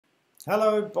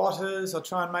Hello, botters. I'll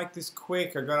try and make this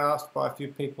quick. I got asked by a few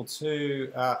people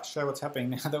to show what's happening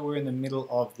now that we're in the middle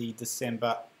of the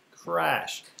December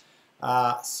crash.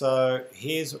 So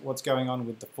here's what's going on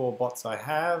with the four bots I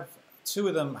have. Two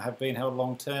of them have been held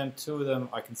long term. Two of them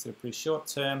I consider pretty short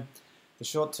term. The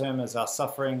short termers are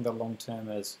suffering. The long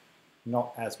termers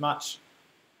not as much.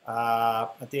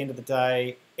 At the end of the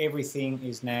day, everything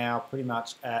is now pretty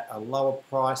much at a lower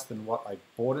price than what I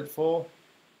bought it for.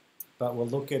 But we'll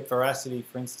look at Veracity,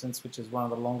 for instance, which is one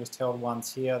of the longest held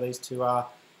ones here. These two are,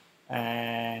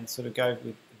 and sort of go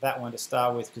with that one to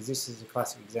start with, because this is a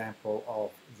classic example of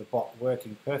the bot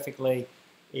working perfectly.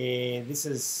 This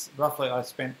is roughly, I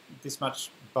spent this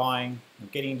much buying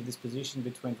and getting into this position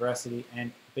between Veracity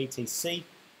and BTC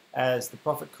as the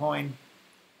profit coin.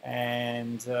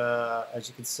 And as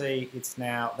you can see, it's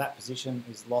now, that position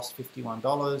is lost $51.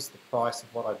 The price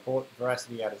of what I bought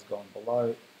Veracity at has gone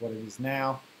below what it is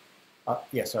now.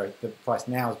 The price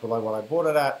now is below what I bought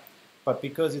it at, but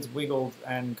because it's wiggled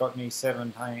and got me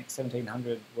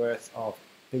 1700 worth of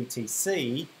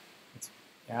BTC,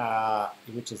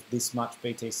 which is this much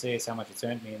BTC, is how much it's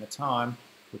earned me in the time,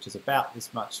 which is about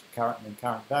this much current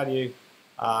value.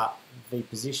 The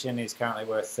position is currently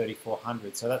worth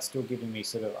 3,400, so that's still giving me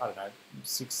sort of, I don't know,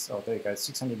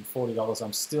 $640.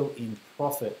 I'm still in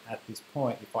profit at this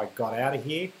point. If I got out of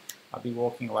here, I'd be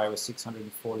walking away with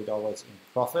 $640 in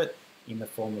profit in the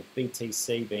form of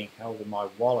BTC being held in my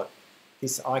wallet.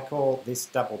 I call this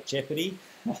double jeopardy.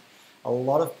 A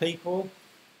lot of people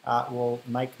will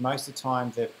make most of the time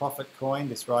their profit coin,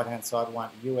 this right hand side one,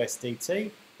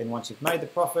 USDT. Then once you've made the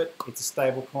profit, it's a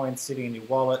stable coin sitting in your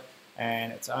wallet,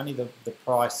 and it's only the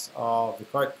price of the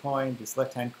quote coin, this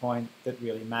left hand coin, that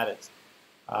really matters.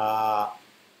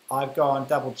 I've gone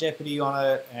double jeopardy on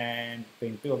it and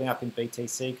been building up in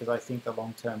BTC because I think the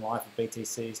long-term life of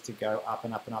BTC is to go up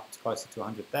and up and up to closer to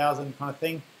 100,000 kind of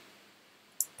thing.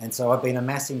 And so I've been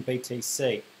amassing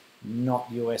BTC, not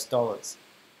US dollars.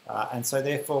 And so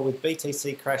therefore with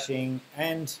BTC crashing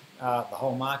and the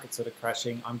whole market sort of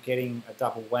crashing, I'm getting a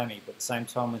double whammy. But at the same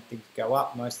time, when things go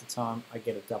up, most of the time I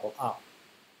get a double up.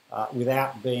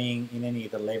 Without being in any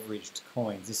of the leveraged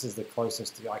coins. This is the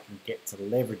closest I can get to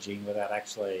leveraging without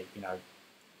actually,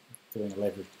 doing a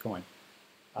leveraged coin,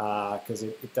 because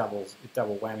it double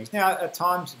whammies. Now, at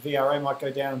times VRA might go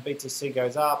down and BTC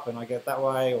goes up, and I get it that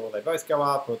way, or they both go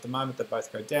up, or at the moment they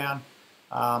both go down.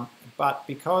 But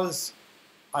because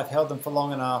I've held them for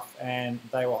long enough and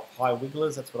they were high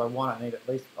wigglers, that's what I want. I need at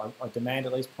least, I demand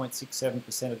at least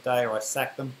 0.67% a day, or I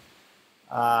sack them.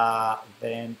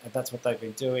 Then that's what they've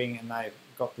been doing, and they've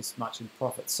got this much in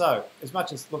profit. So as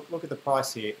much as look at the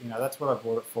price here, that's what I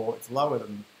bought it for. It's lower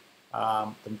than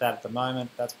that at the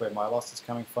moment. That's where my loss is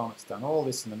coming from. It's done all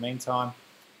this in the meantime,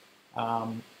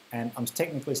 and I'm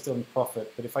technically still in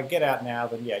profit. But if I get out now,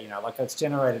 then like it's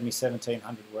generated me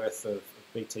 1,700 worth of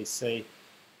BTC,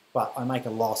 but I make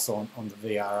a loss on the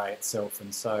VRA itself,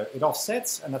 and so it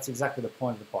offsets, and that's exactly the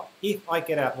point of the bot. If I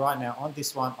get out right now on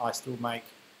this one, I still make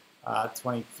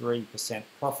 23%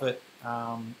 profit,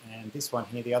 and this one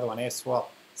here, the other one, air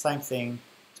swap, same thing,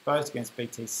 exposed against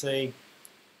BTC,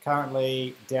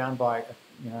 currently down by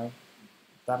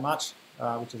that much,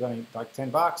 which is only like 10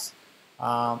 bucks,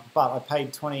 but I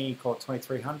paid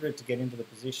 2,300 to get into the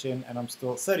position, and I'm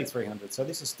still at 3,300, so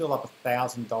this is still up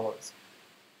 $1,000,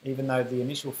 even though the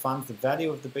initial funds, the value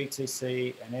of the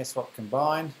BTC and air swap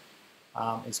combined,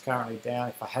 is currently down.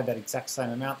 If I had that exact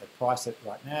same amount, they price it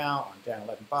right now, I'm down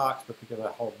 11 bucks, but because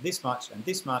I hold this much,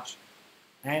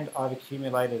 and I've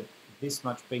accumulated this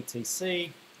much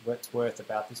BTC, it's worth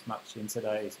about this much in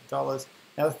today's dollars.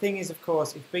 Now the thing is, of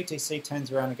course, if BTC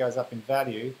turns around and goes up in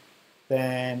value,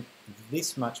 then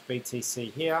this much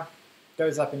BTC here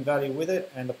goes up in value with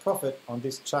it, and the profit on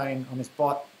this chain, on this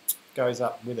bot, goes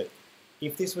up with it.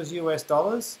 If this was US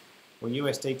dollars, or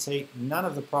USDT, none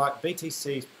of the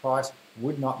BTC's price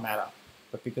would not matter.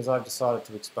 But because I've decided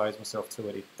to expose myself to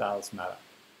it, it does matter.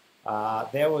 I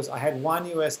had one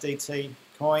USDT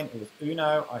coin, it was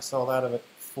Uno. I sold out of it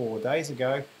 4 days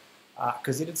ago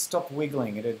because it had stopped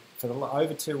wiggling. It had, for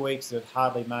over 2 weeks, it had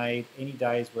hardly made any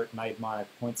days where it made my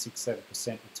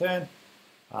 0.67% return,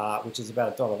 which is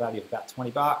about a dollar value of about 20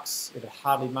 bucks. It had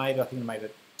hardly made it. I think it made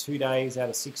it 2 days out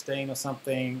of 16 or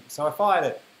something. So I fired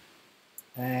it.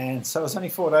 And so it was only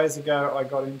 4 days ago I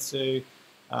got into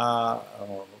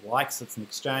likes, it's an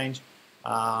exchange,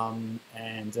 and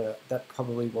that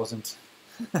probably wasn't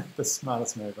the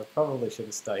smartest move. I probably should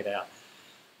have stayed out.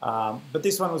 But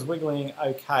this one was wiggling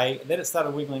okay, then it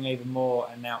started wiggling even more,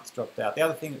 and now it's dropped out. The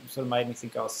other thing that sort of made me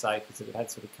think I was safe is that it had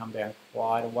sort of come down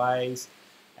quite a ways,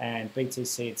 and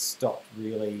BTC had stopped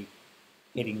really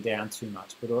heading down too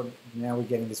much. But now we're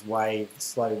getting this wave,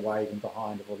 slow wave in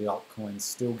behind of all the altcoins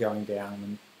still going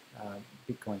down, and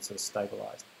Bitcoin sort of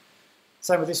stabilized.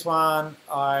 Same with this one.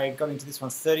 I got into this one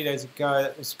 30 days ago.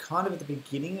 That was kind of at the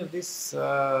beginning of this sort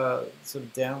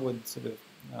of downward sort of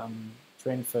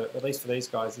trend for, at least for these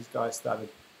guys. These guys started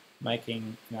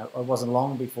making, it wasn't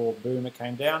long before boom, it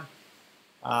came down.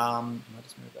 I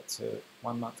just moved that to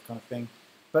 1 month kind of thing.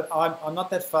 But I'm not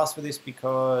that fast with this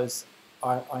because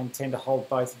I intend to hold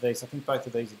both of these. I think both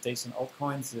of these are decent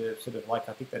altcoins. They're sort of like,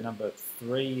 I think they're number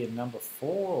 3 and number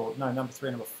 4, or no, number 3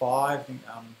 and number 5. I think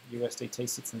USDT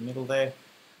sits in the middle there.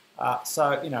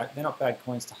 So, they're not bad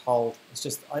coins to hold. It's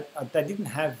just, they didn't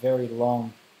have very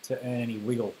long to earn any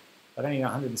wiggle. They'd only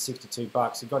 162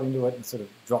 bucks. It got into it and sort of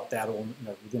dropped out all,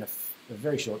 within a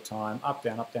very short time, up,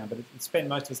 down, but it spent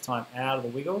most of its time out of the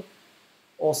wiggle.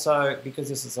 Also, because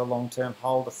this is a long-term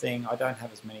holder thing, I don't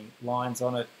have as many lines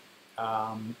on it.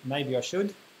 Maybe I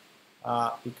should,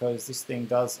 because this thing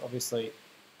does obviously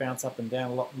bounce up and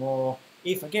down a lot more.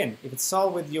 If it's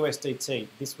sold with USDT,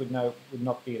 this would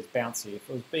not be as bouncy. If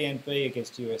it was BNB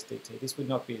against USDT, this would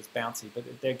not be as bouncy, but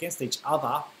they're against each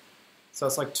other. So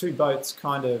it's like two boats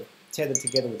kind of tethered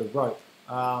together with a rope.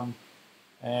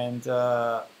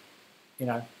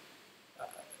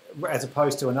 As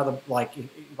opposed to another, like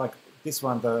this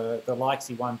one, the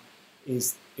Likesy one,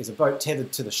 is a boat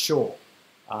tethered to the shore.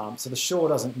 So the shore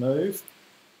doesn't move,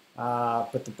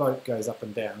 but the boat goes up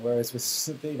and down. Whereas with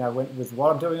with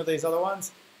what I'm doing with these other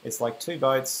ones, it's like two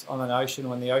boats on an ocean.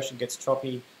 When the ocean gets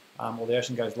choppy, or the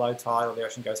ocean goes low tide, or the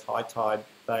ocean goes high tide,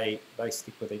 they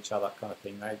stick with each other, kind of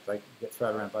thing. They get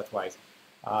thrown around both ways.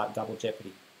 Double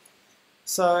jeopardy.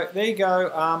 So there you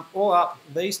go. All up,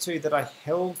 these two that I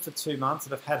held for 2 months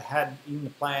that I've had in the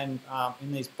plan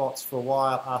in these bots for a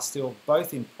while are still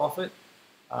both in profit.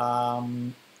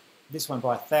 This one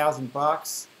by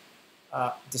 $1,000,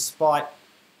 despite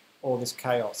all this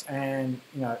chaos. And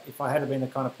if I had been the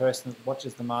kind of person that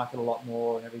watches the market a lot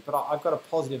more and everything, but I've got a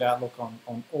positive outlook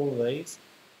on all of these.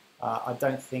 I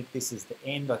don't think this is the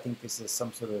end. I think this is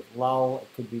some sort of lull.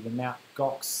 It could be the Mt.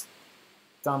 Gox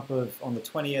dump on the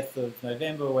 20th of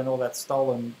November when all that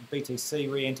stolen BTC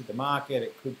re-entered the market.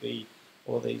 It could be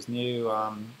all these new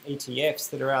ETFs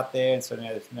that are out there, and so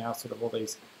there's now sort of all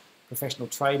these professional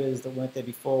traders that weren't there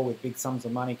before with big sums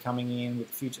of money coming in with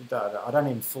future data. I don't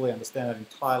even fully understand it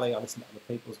entirely. I listen to other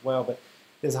people as well, but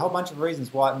there's a whole bunch of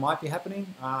reasons why it might be happening,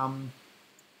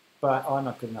 but I'm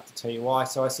not good enough to tell you why.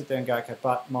 So I sit there and go, okay,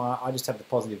 but I just have the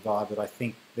positive vibe that I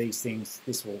think these things,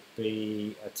 this will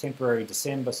be a temporary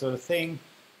December sort of thing,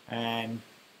 and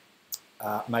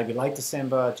maybe late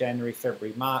December, January,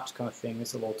 February, March kind of thing,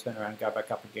 this will all turn around and go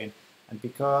back up again. And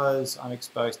because I'm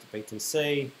exposed to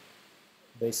BTC,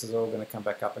 this is all going to come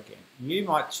back up again. You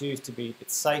might choose to be a bit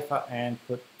safer and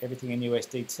put everything in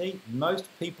USDT. Most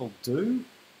people do.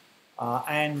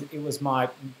 And it was my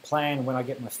plan when I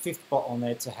get my 5th bot on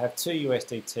there to have 2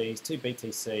 USDTs, 2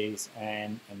 BTCs,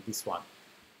 and this one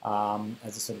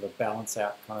as a sort of a balance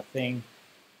out kind of thing.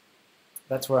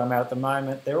 That's where I'm at the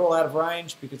moment. They're all out of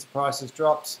range because the price has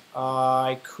dropped.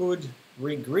 I could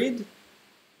regrid,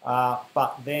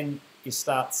 but then you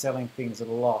start selling things at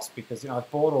a loss because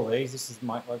I've bought all these. This is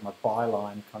my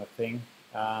byline kind of thing.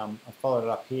 I followed it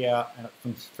up here,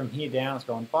 and from here down it's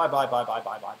gone buy.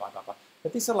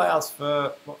 But this allows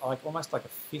for almost like a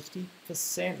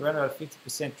 50%, around about a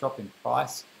 50% drop in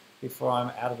price before I'm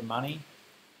out of the money.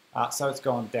 So it's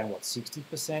gone down, what,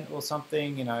 60% or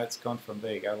something? It's gone from,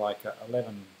 there you go, like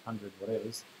 1,100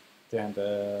 whatever's down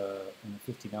to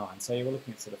 59. So you were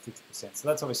looking at sort of 50%. So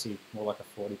that's obviously more like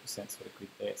a 40% sort of grid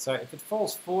there. So if it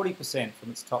falls 40%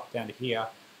 from its top down to here,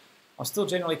 I'm still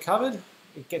generally covered.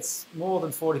 It gets more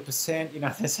than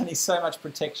 40%. There's only so much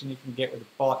protection you can get with a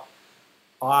bot.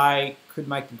 I could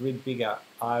make the grid bigger.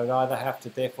 I would either have to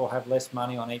therefore have less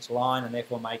money on each line and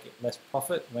therefore make it less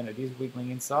profit when it is wiggling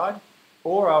inside,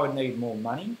 or I would need more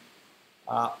money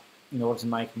in order to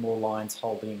make more lines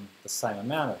holding the same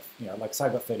amount of, like say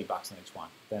I've got 30 bucks on each one,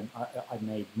 then I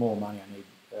need more money. I need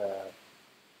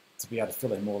to be able to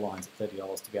fill in more lines at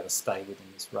 $30 to be able to stay within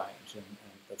this range, and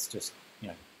that's just,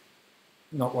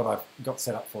 not what I've got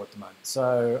set up for at the moment.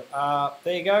 So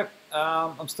there you go.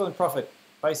 I'm still in profit.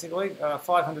 Basically,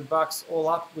 500 bucks all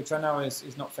up, which I know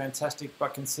is not fantastic,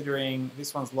 but considering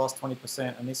this one's lost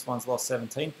 20% and this one's lost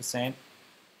 17%,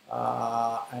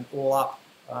 and all up,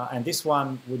 and this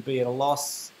one would be at a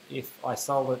loss if I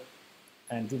sold it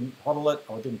and didn't hodl it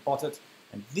or didn't bot it,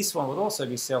 and this one would also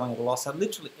be selling at a loss. So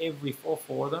literally every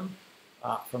four of them,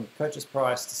 from purchase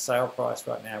price to sale price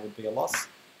right now, would be a loss,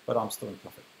 but I'm still in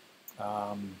profit.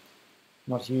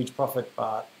 Not a huge profit,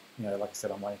 but like I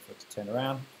said, I'm waiting for it to turn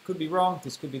around. Could be wrong.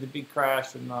 This could be the big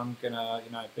crash, and I'm gonna,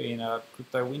 be in a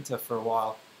crypto winter for a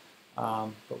while.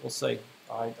 But we'll see.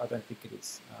 I don't think it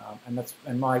is.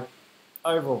 And my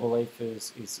overall belief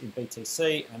is in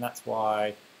BTC, and that's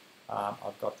why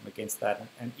I've got them against that.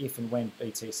 And if and when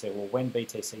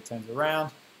BTC turns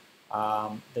around,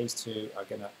 these two are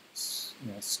going to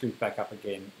scoot back up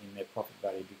again in their profit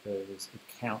value because it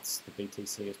counts the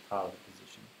BTC as part of the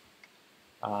position.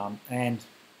 And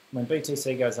when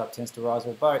BTC goes up, it tends to rise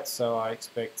all boats. So I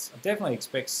definitely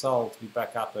expect Sol to be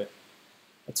back up at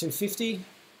 250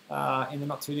 in the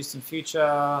not too distant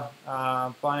future.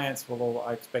 Binance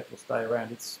I expect will stay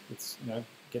around. It's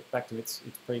get back to its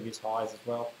previous highs as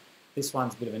well. This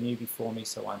one's a bit of a newbie for me,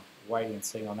 so I'm waiting and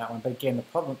seeing on that one. But again, the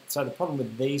problem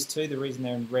with these two, the reason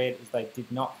they're in red is they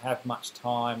did not have much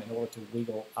time in order to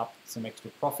wiggle up some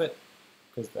extra profit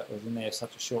because that was in there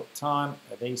such a short time.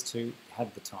 These two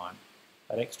had the time,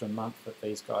 that extra month that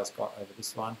these guys got over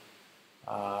this one,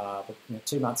 but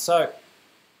 2 months. So,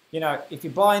 if you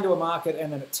buy into a market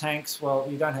and then it tanks, well,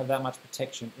 you don't have that much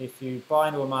protection. If you buy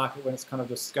into a market when it's kind of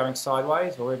just going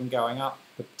sideways or even going up,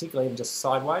 but particularly even just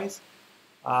sideways,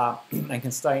 and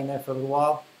can stay in there for a little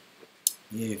while,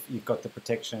 you've got the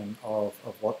protection of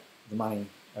what the money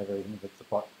over even with the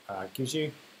pot gives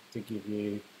you to give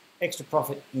you extra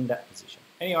profit in that position.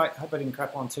 Anyway, hope I didn't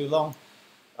crap on too long.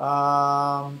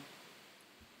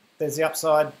 There's the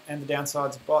upside and the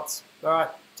downsides of bots. All right,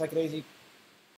 take it easy.